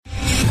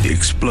The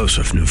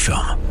explosive new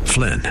film,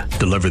 Flynn,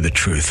 deliver the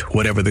truth,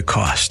 whatever the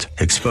cost.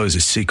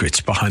 Exposes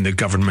secrets behind the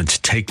government's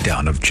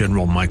takedown of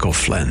General Michael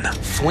Flynn.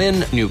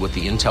 Flynn knew what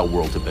the intel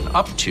world had been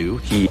up to.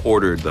 He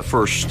ordered the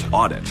first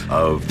audit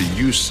of the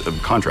use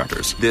of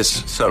contractors.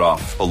 This set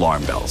off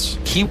alarm bells.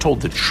 He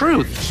told the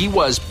truth. He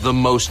was the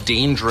most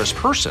dangerous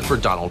person for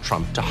Donald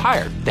Trump to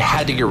hire. They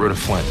had to get rid of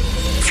Flynn.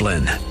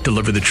 Flynn,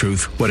 deliver the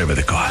truth, whatever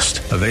the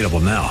cost. Available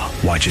now.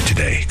 Watch it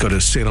today. Go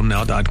to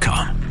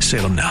salemnow.com.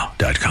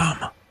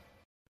 salemnow.com.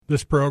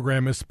 This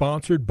program is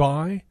sponsored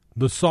by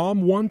the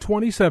Psalm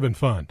 127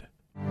 Fund.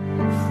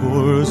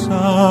 For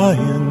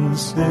Zion's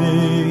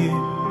sake,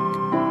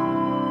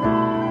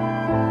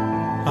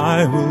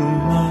 I will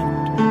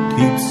not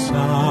keep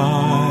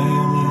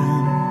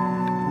silent.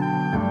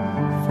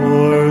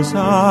 For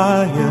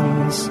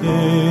Zion's sake,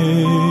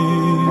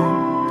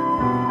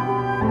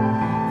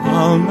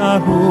 I'll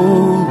not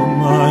hold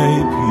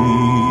my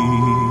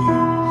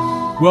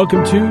peace.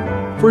 Welcome to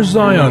For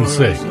Zion's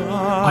Sake.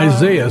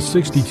 Isaiah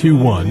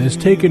 62:1 is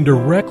taken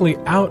directly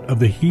out of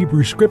the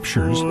Hebrew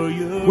Scriptures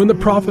when the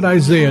prophet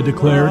Isaiah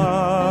declared,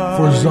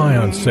 "For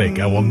Zion's sake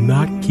I will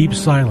not keep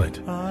silent,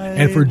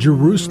 and for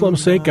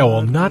Jerusalem's sake I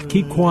will not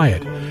keep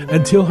quiet,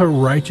 until her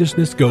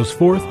righteousness goes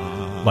forth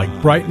like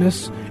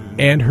brightness,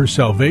 and her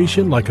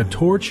salvation like a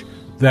torch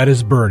that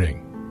is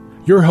burning."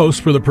 Your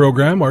hosts for the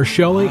program are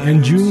Shelley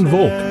and June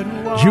Volk,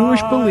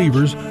 Jewish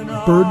believers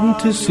burdened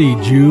to see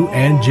Jew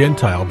and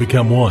Gentile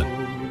become one.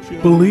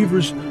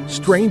 Believers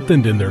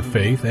strengthened in their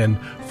faith, and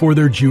for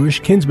their Jewish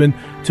kinsmen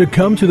to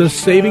come to the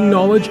saving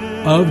knowledge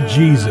of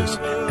Jesus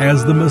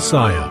as the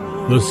Messiah,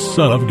 the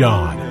Son of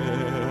God.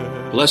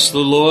 Bless the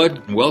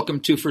Lord. Welcome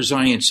to For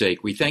Zion's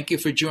Sake. We thank you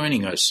for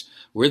joining us.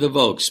 We're the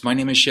Volks. My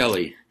name is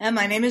Shelley. And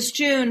my name is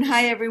June.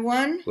 Hi,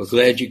 everyone. We're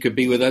glad you could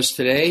be with us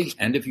today.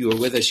 And if you were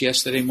with us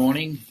yesterday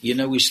morning, you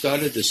know we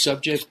started the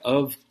subject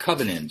of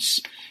covenants.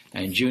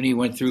 And Junie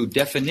went through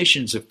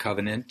definitions of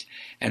covenant.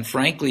 And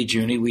frankly,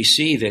 Junie, we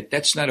see that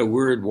that's not a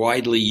word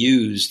widely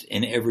used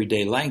in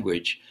everyday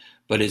language,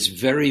 but it's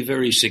very,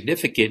 very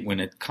significant when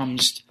it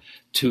comes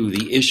to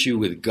the issue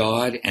with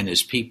God and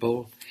his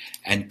people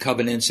and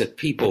covenants that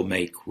people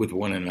make with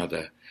one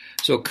another.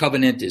 So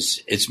covenant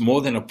it's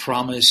more than a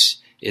promise.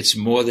 It's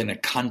more than a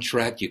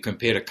contract. You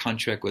compare a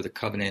contract with a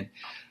covenant.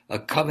 A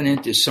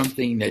covenant is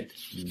something that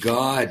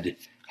God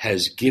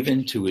has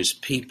given to his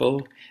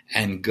people,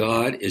 and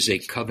God is a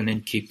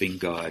covenant-keeping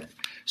God.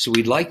 So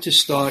we'd like to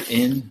start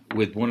in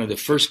with one of the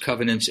first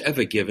covenants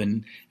ever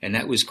given, and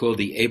that was called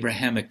the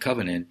Abrahamic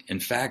covenant. In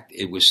fact,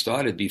 it was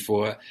started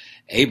before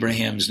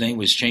Abraham's name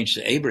was changed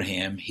to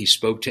Abraham. He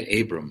spoke to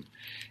Abram.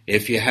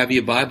 If you have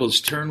your Bibles,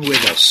 turn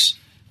with us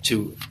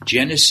to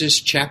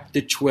Genesis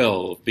chapter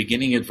 12,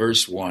 beginning at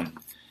verse 1.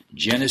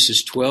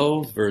 Genesis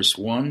 12, verse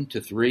 1 to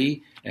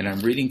 3, and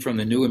I'm reading from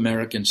the New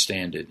American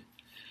Standard.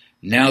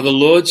 Now the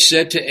Lord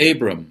said to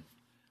Abram,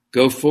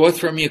 "Go forth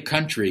from your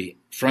country,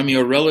 from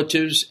your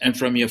relatives, and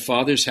from your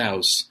father's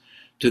house,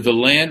 to the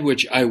land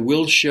which I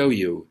will show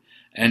you,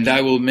 and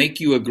I will make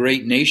you a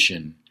great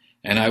nation,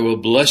 and I will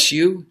bless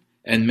you,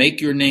 and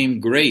make your name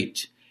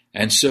great,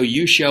 and so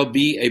you shall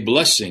be a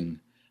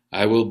blessing.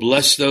 I will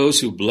bless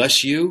those who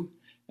bless you,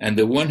 and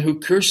the one who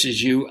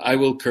curses you I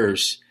will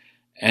curse,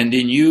 and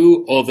in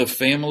you all the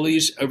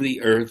families of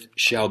the earth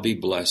shall be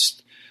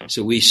blessed."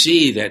 So we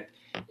see that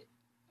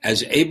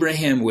as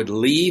Abraham would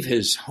leave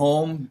his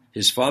home,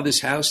 his father's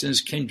house, and his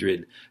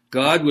kindred,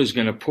 God was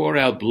going to pour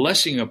out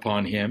blessing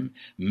upon him,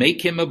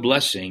 make him a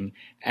blessing,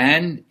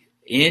 and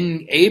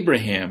in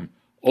Abraham,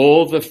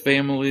 all the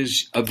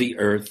families of the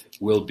earth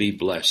will be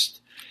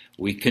blessed.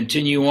 We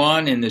continue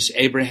on in this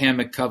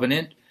Abrahamic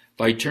covenant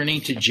by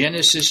turning to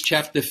Genesis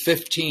chapter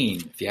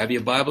 15. If you have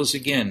your Bibles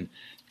again,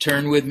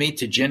 turn with me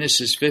to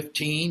Genesis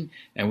 15,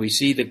 and we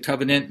see the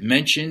covenant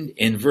mentioned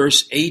in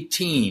verse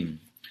 18.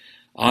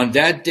 On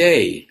that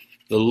day,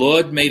 the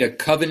Lord made a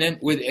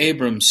covenant with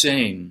Abram,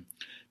 saying,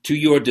 "To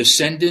your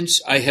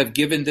descendants I have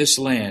given this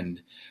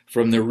land,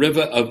 from the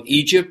river of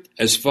Egypt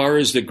as far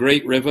as the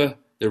great river,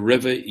 the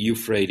river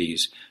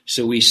Euphrates."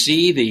 So we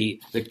see the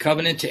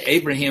covenant to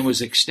Abraham was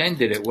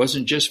extended. It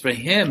wasn't just for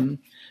him,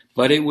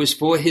 but it was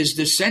for his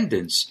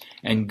descendants.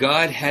 And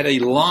God had a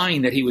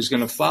line that he was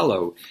going to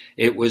follow.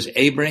 It was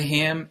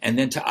Abraham and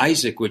then to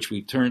Isaac, which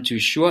we turn to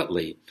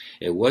shortly.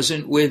 It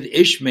wasn't with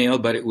Ishmael,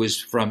 but it was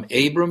from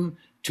Abram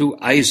to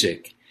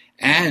Isaac.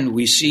 And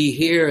we see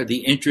here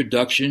the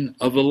introduction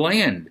of the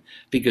land,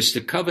 because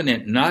the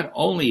covenant not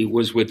only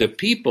was with the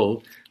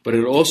people, but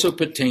it also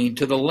pertained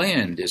to the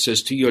land. It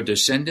says, "To your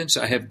descendants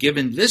I have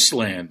given this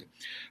land,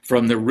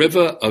 from the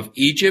river of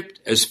Egypt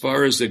as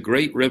far as the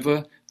great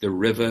river, the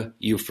river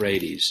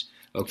Euphrates."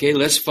 Okay,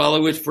 let's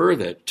follow it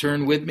further.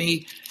 Turn with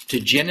me to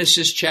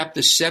Genesis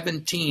chapter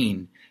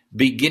 17,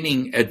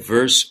 beginning at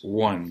verse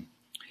 1.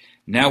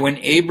 Now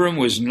when Abram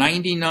was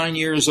 99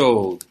 years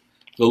old,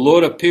 the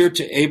Lord appeared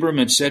to Abram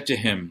and said to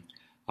him,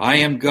 "I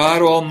am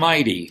God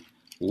Almighty.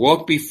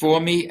 Walk before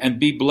me and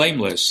be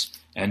blameless,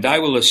 and I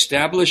will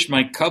establish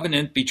my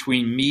covenant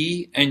between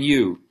me and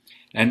you,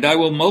 and I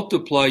will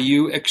multiply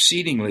you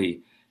exceedingly.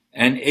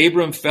 And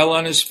Abram fell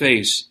on his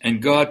face,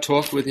 and God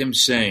talked with him,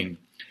 saying,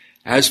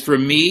 As for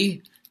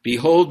me,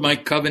 behold, my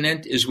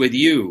covenant is with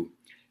you,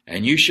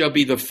 and you shall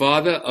be the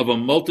father of a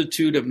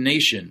multitude of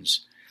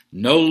nations.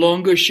 No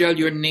longer shall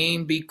your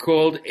name be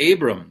called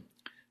Abram,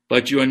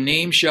 but your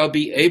name shall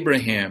be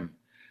Abraham,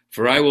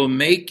 for I will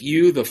make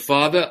you the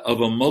father of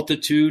a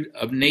multitude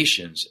of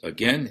nations.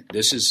 Again,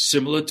 this is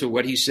similar to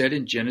what he said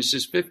in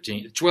Genesis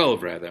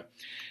 12.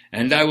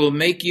 And I will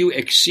make you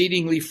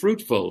exceedingly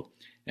fruitful,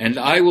 and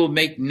I will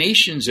make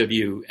nations of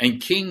you,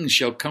 and kings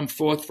shall come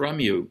forth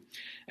from you.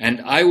 And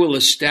I will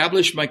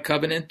establish my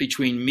covenant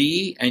between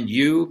me and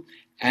you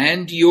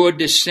and your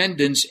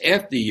descendants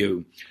after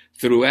you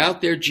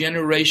throughout their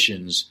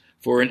generations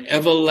for an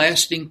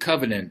everlasting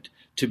covenant,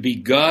 to be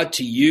God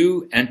to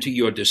you and to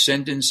your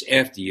descendants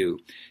after you.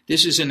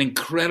 This is an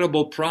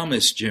incredible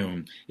promise,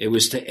 June. It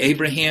was to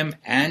Abraham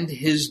and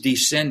his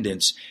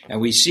descendants. And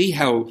we see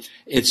how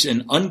it's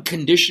an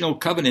unconditional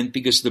covenant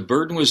because the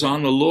burden was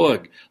on the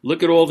Lord.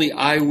 Look at all the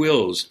I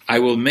wills. I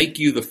will make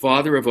you the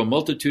father of a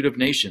multitude of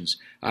nations.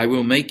 I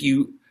will make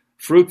you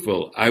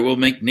fruitful. I will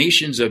make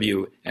nations of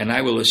you, and I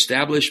will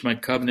establish my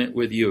covenant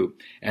with you.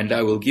 And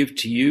I will give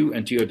to you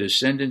and to your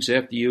descendants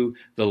after you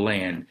the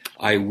land.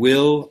 I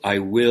will, I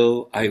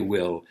will, I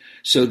will.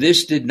 So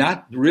this did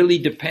not really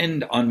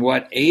depend on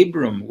what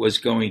Abram was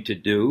going to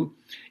do.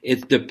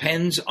 It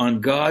depends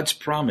on God's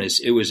promise.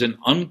 It was an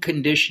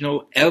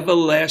unconditional,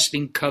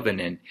 everlasting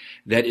covenant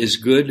that is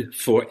good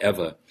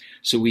forever.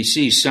 So we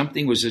see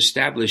something was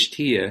established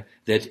here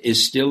that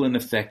is still in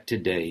effect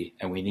today,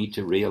 and we need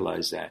to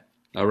realize that.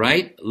 All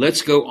right,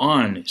 let's go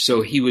on.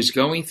 So he was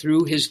going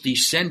through his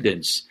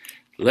descendants.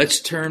 Let's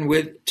turn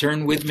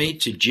with me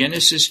to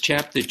Genesis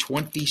chapter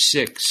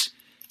 26.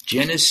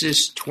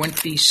 Genesis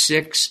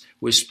 26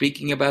 was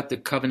speaking about the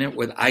covenant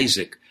with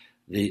Isaac,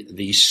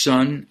 the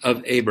son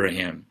of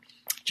Abraham.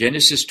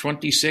 Genesis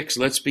 26,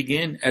 let's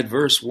begin at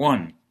verse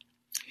 1.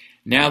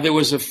 Now there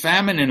was a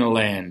famine in the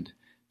land,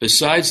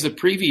 besides the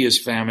previous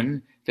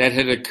famine that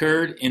had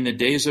occurred in the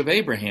days of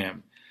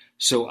Abraham.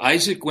 So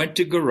Isaac went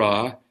to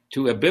Gerar,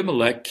 to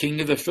Abimelech,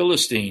 king of the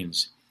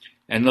Philistines.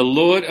 And the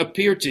Lord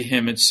appeared to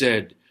him and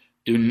said,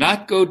 Do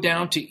not go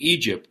down to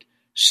Egypt.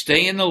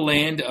 Stay in the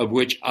land of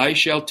which I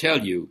shall tell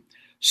you.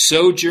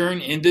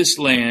 Sojourn in this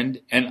land,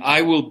 and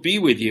I will be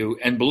with you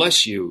and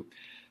bless you.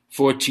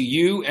 For to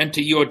you and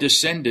to your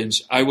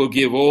descendants I will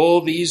give all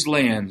these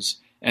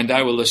lands, and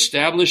I will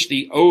establish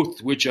the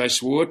oath which I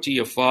swore to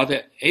your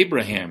father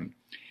Abraham.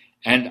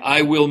 And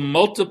I will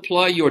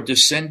multiply your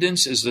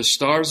descendants as the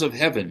stars of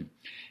heaven,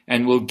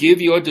 and will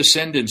give your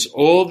descendants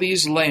all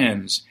these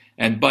lands,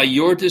 and by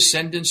your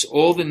descendants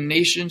all the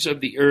nations of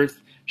the earth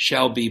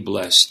shall be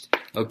blessed.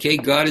 Okay,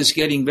 God is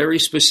getting very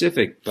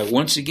specific, but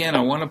once again,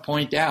 I want to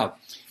point out,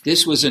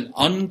 this was an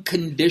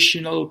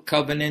unconditional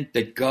covenant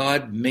that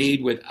God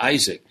made with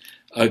Isaac.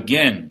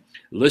 Again,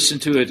 listen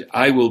to it.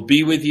 I will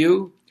be with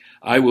you.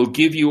 I will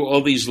give you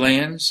all these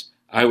lands.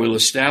 I will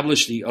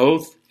establish the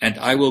oath, and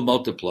I will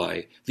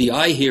multiply. The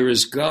I here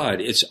is God.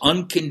 It's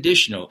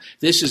unconditional.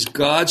 This is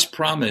God's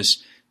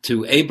promise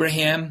to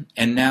Abraham,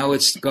 and now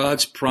it's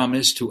God's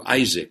promise to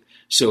Isaac.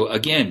 So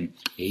again,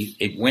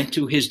 it went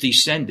to his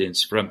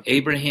descendants from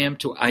Abraham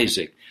to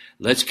Isaac.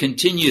 Let's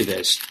continue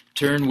this.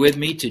 Turn with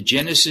me to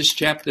Genesis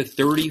chapter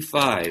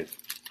 35.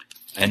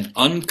 An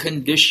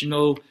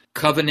unconditional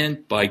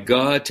covenant by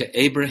God to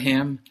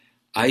Abraham,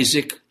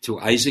 Isaac to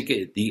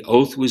Isaac. The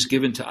oath was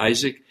given to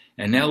Isaac.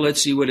 And now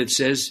let's see what it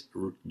says.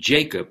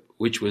 Jacob,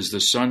 which was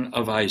the son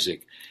of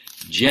Isaac.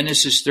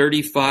 Genesis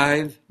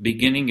 35,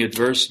 beginning at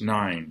verse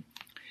 9.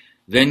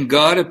 Then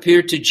God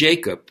appeared to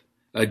Jacob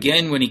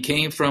again when he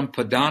came from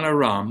Padan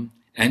Aram,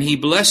 and he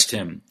blessed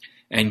him.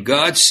 And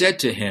God said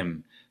to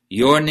him,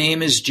 Your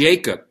name is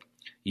Jacob.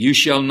 You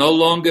shall no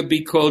longer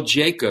be called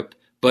Jacob,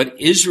 but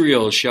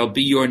Israel shall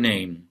be your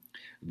name.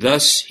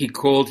 Thus he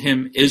called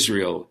him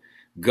Israel.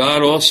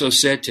 God also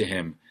said to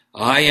him,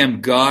 I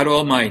am God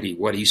Almighty.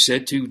 What he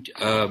said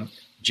to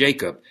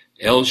Jacob,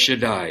 El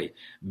Shaddai.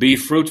 Be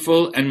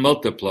fruitful and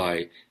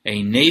multiply.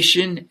 A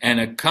nation and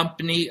a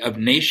company of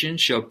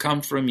nations shall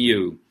come from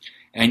you,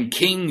 and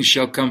kings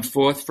shall come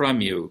forth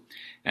from you.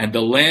 And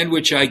the land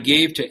which I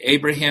gave to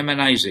Abraham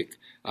and Isaac,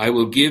 I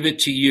will give it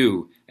to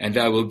you, and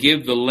I will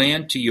give the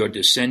land to your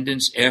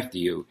descendants after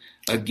you.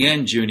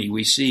 Again, Junie,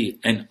 we see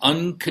an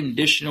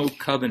unconditional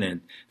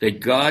covenant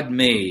that God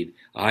made.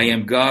 I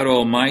am God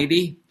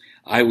Almighty.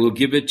 I will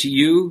give it to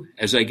you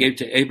as I gave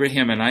to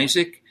Abraham and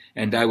Isaac,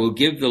 and I will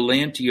give the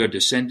land to your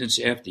descendants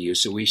after you.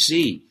 So we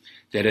see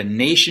that a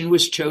nation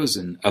was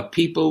chosen, a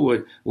people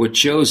were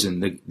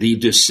chosen, the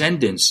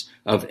descendants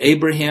of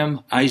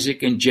Abraham,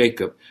 Isaac, and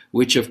Jacob,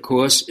 which of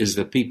course is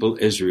the people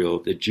Israel,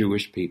 the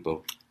Jewish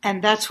people.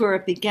 And that's where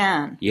it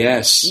began.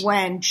 Yes.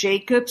 When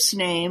Jacob's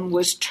name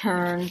was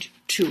turned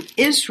to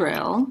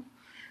Israel,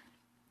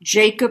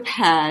 Jacob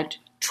had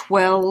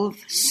 12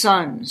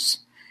 sons.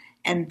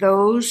 And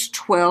those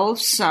 12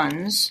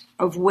 sons,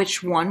 of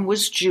which one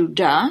was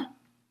Judah,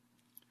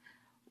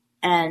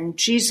 and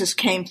Jesus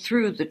came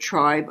through the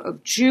tribe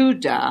of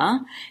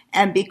Judah,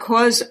 and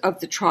because of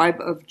the tribe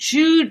of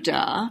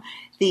Judah,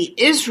 the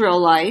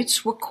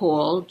Israelites were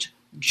called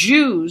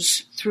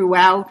Jews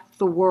throughout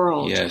the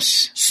world.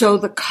 Yes. So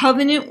the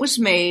covenant was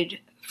made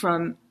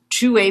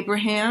to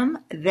Abraham,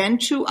 then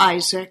to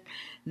Isaac,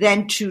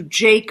 then to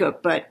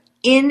Jacob, but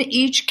in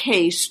each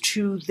case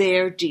to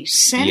their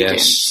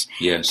descendants.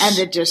 Yes. And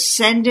the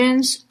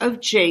descendants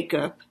of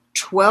Jacob,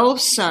 12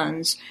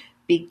 sons,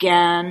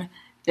 began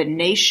the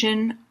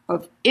nation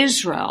of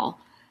Israel,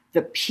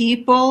 the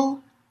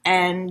people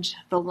and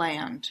the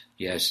land.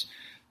 Yes.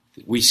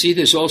 We see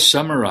this all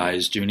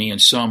summarized, Junie, in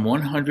Psalm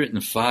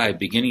 105,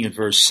 beginning at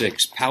verse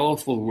 6.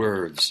 Powerful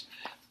words.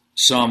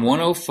 Psalm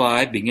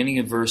 105, beginning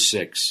at verse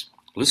 6.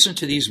 Listen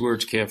to these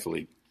words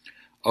carefully.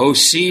 O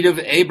seed of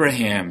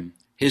Abraham,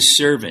 his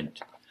servant,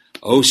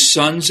 O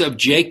sons of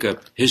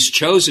Jacob, his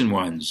chosen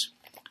ones.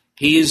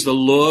 He is the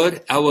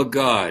Lord our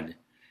God.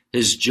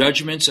 His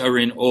judgments are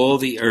in all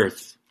the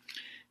earth.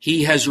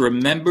 He has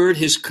remembered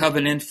his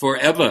covenant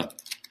forever,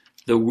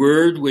 the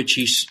word which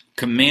he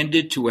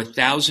commanded to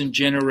 1,000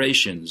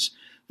 generations,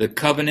 the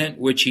covenant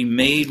which he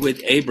made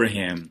with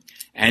Abraham,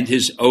 and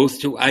his oath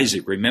to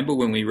Isaac. Remember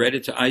when we read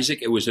it to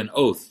Isaac, it was an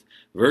oath.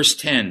 Verse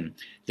 10,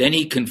 then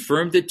he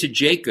confirmed it to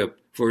Jacob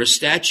for a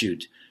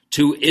statute,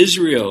 to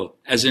Israel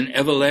as an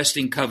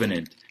everlasting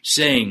covenant,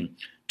 saying,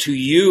 to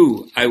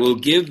you I will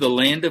give the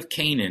land of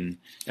Canaan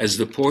as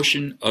the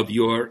portion of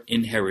your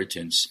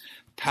inheritance.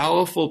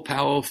 Powerful,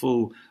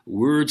 powerful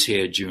words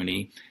here,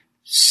 Junie,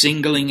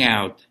 singling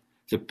out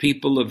the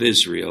people of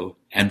Israel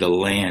and the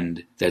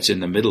land that's in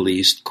the Middle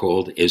East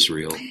called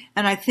Israel.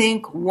 And I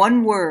think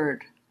one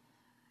word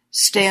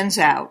stands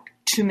out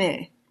to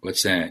me.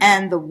 What's that?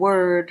 And the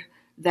word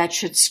that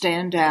should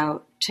stand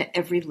out to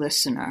every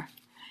listener.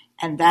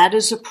 And that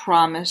is a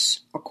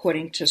promise,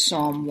 according to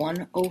Psalm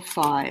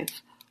 105,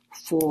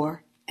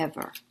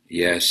 forever.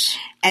 Yes.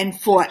 And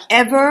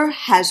forever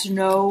has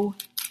no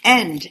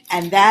end.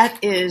 And that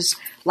is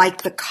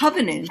like the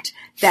covenant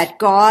that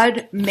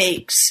God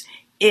makes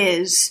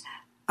is,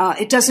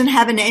 it doesn't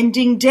have an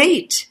ending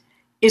date.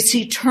 It's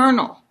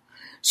eternal.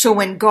 So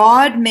when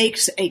God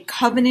makes a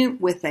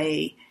covenant with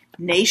a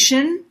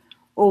nation,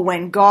 or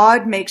when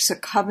God makes a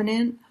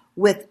covenant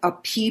with a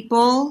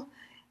people,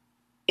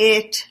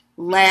 it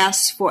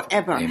lasts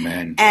forever.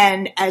 Amen.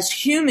 And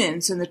as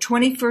humans in the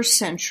 21st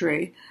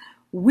century,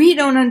 we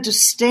don't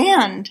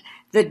understand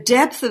the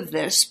depth of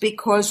this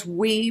because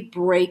we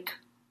break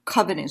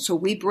covenants, or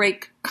we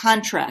break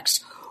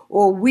contracts,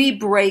 or we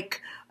break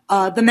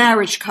the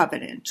marriage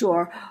covenant,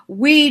 or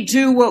we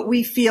do what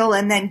we feel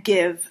and then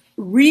give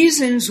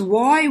reasons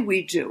why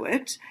we do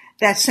it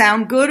that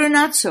sound good or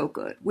not so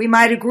good. We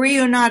might agree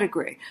or not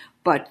agree,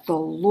 but the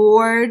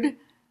Lord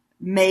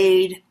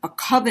made a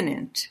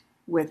covenant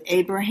with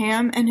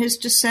Abraham and his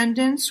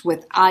descendants,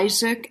 with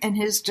Isaac and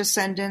his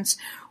descendants,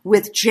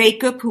 with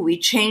Jacob, who he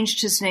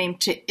changed his name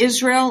to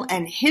Israel,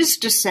 and his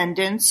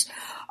descendants,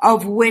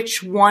 of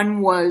which one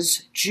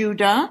was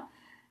Judah.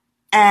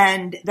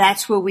 And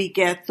that's where we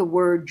get the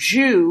word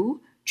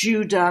Jew.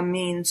 Judah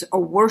means a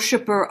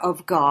worshiper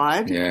of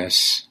God.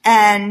 Yes.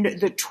 And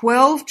the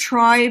 12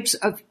 tribes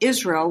of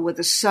Israel were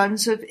the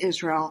sons of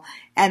Israel.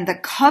 And the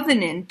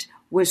covenant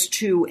was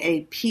to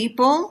a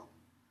people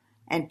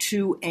and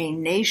to a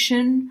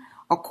nation,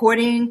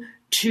 according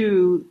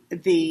to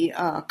the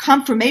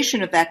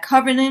confirmation of that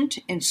covenant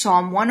in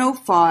Psalm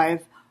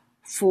 105,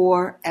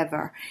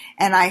 forever.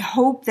 And I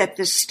hope that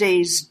this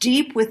stays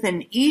deep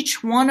within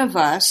each one of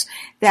us,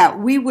 that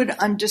we would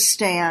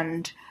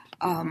understand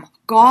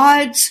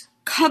God's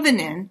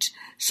covenant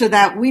so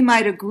that we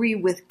might agree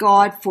with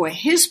God for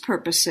his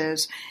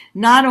purposes,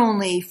 not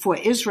only for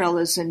Israel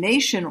as a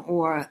nation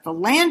or the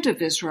land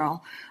of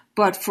Israel,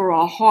 but for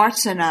our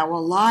hearts and our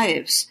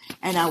lives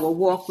and our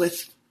walk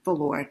with the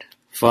Lord.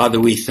 Father,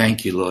 we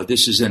thank you, Lord.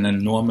 This is an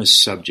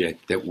enormous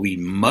subject that we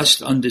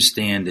must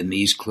understand in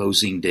these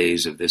closing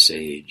days of this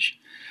age.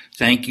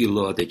 Thank you,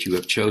 Lord, that you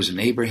have chosen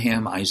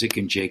Abraham, Isaac,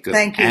 and Jacob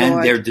and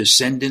Lord. Their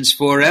descendants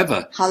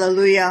forever.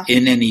 Hallelujah.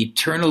 In an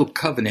eternal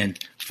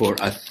covenant for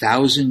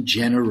 1,000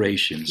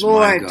 generations.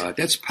 Lord. My God,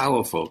 that's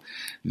powerful.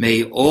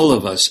 May all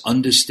of us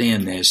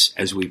understand this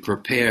as we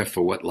prepare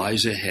for what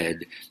lies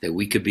ahead, that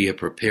we could be a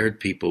prepared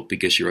people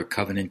because you're a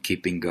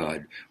covenant-keeping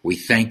God. We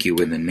thank you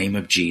in the name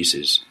of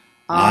Jesus.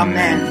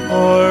 Amen.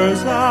 For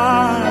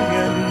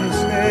Zion's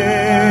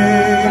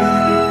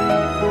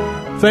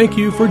sake. Thank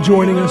you for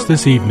joining us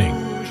this evening.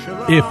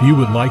 If you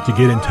would like to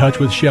get in touch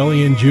with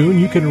Shelley and June,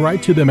 you can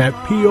write to them at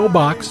P.O.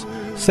 Box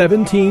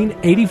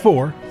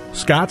 1784,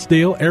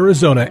 Scottsdale,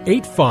 Arizona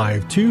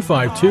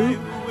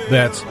 85252.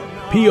 That's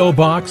P.O.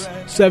 Box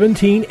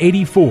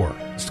 1784,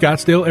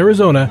 Scottsdale,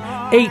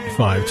 Arizona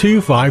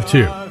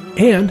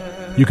 85252. And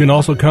you can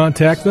also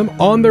contact them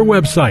on their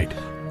website,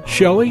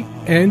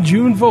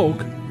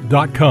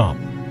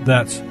 ShelleyandJuneVolk.com.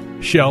 That's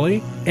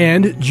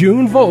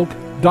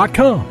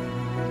ShelleyandJuneVolk.com.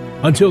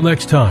 Until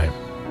next time,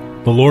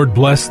 the Lord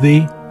bless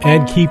thee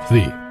and keep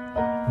thee.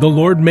 The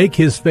Lord make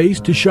his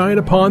face to shine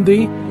upon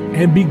thee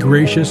and be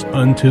gracious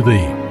unto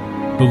thee.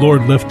 the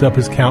Lord lift up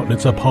his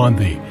countenance upon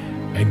thee,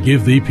 and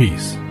give thee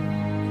peace.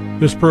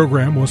 This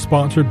program was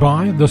sponsored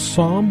by the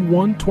Psalm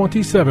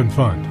 127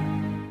 Fund.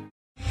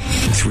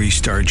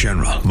 3-star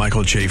General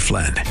Michael J.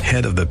 Flynn,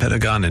 head of the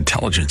Pentagon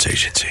Intelligence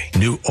Agency,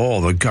 knew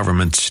all the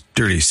government's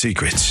dirty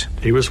secrets.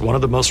 He was one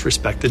of the most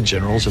respected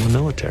generals in the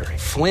military.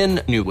 Flynn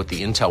knew what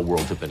the intel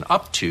world had been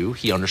up to.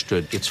 He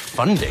understood its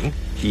funding.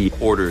 He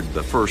ordered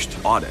the first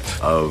audit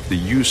of the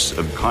use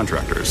of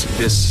contractors.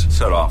 This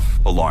set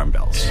off alarm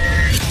bells.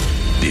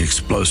 The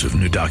explosive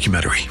new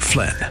documentary,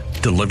 Flynn,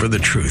 Deliver the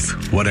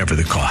Truth, Whatever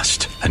the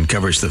Cost,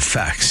 uncovers the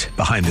facts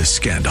behind this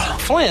scandal.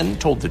 Flynn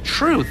told the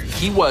truth.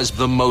 He was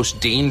the most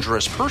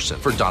dangerous person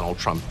for Donald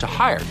Trump to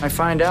hire. I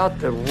find out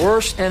the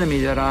worst enemy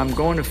that I'm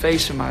going to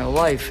face in my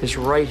life is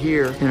right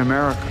here in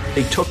America.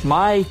 They took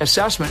my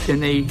assessment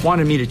and they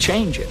wanted me to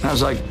change it. And I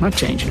was like, I'm not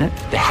changing it.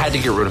 They had to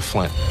get rid of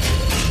Flynn.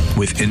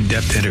 With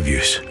in-depth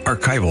interviews,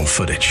 archival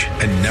footage,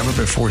 and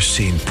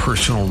never-before-seen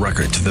personal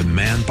records of the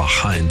man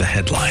behind the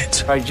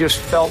headlines. I just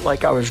felt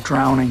like I was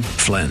drowning.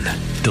 Flynn,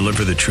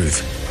 Deliver the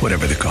Truth,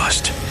 Whatever the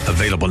Cost.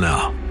 Available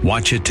now.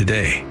 Watch it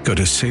today. Go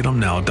to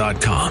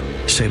salemnow.com.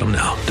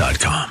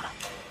 salemnow.com.